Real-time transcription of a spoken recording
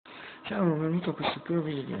Ciao, benvenuto a questo primo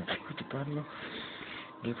video di oggi. Qui ti parlo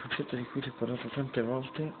del concetto di cui ti ho parlato tante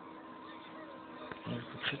volte, il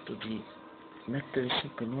concetto di mettere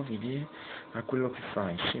sempre nuove idee a quello che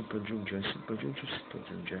fai, sempre aggiungere,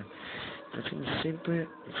 facendo sempre,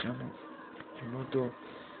 diciamo, in modo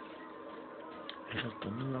esatto,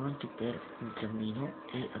 andando avanti per un cammino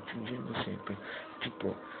e aggiungendo sempre,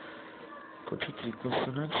 tipo, concetto di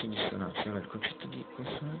consonanza e dissonanza. Allora, il concetto di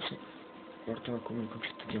consonanza guardalo come il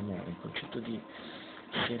concetto di amore, il concetto di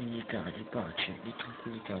serenità, di pace, di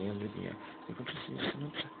tranquillità, di allegria, il concetto di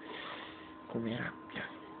dissonanza come rabbia,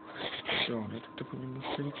 frustrazione, tutte quelle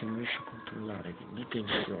emozioni che non riesci a controllare, di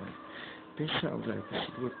tensione. Pensa a usare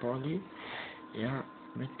questi due poli e a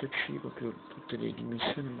metterci proprio tutte le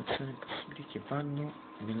dimensioni emozionali possibili che vanno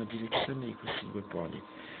nella direzione di questi due poli.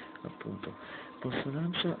 Appunto,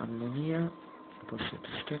 consonanza, armonia, può essere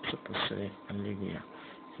tristezza, può essere allegria.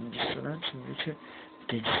 In dissonanza invece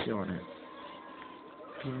tensione,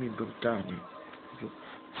 climi brutali,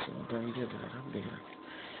 sono da l'idea della rabbia,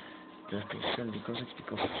 della tensione di cose che ti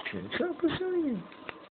possono succedere. Ciao,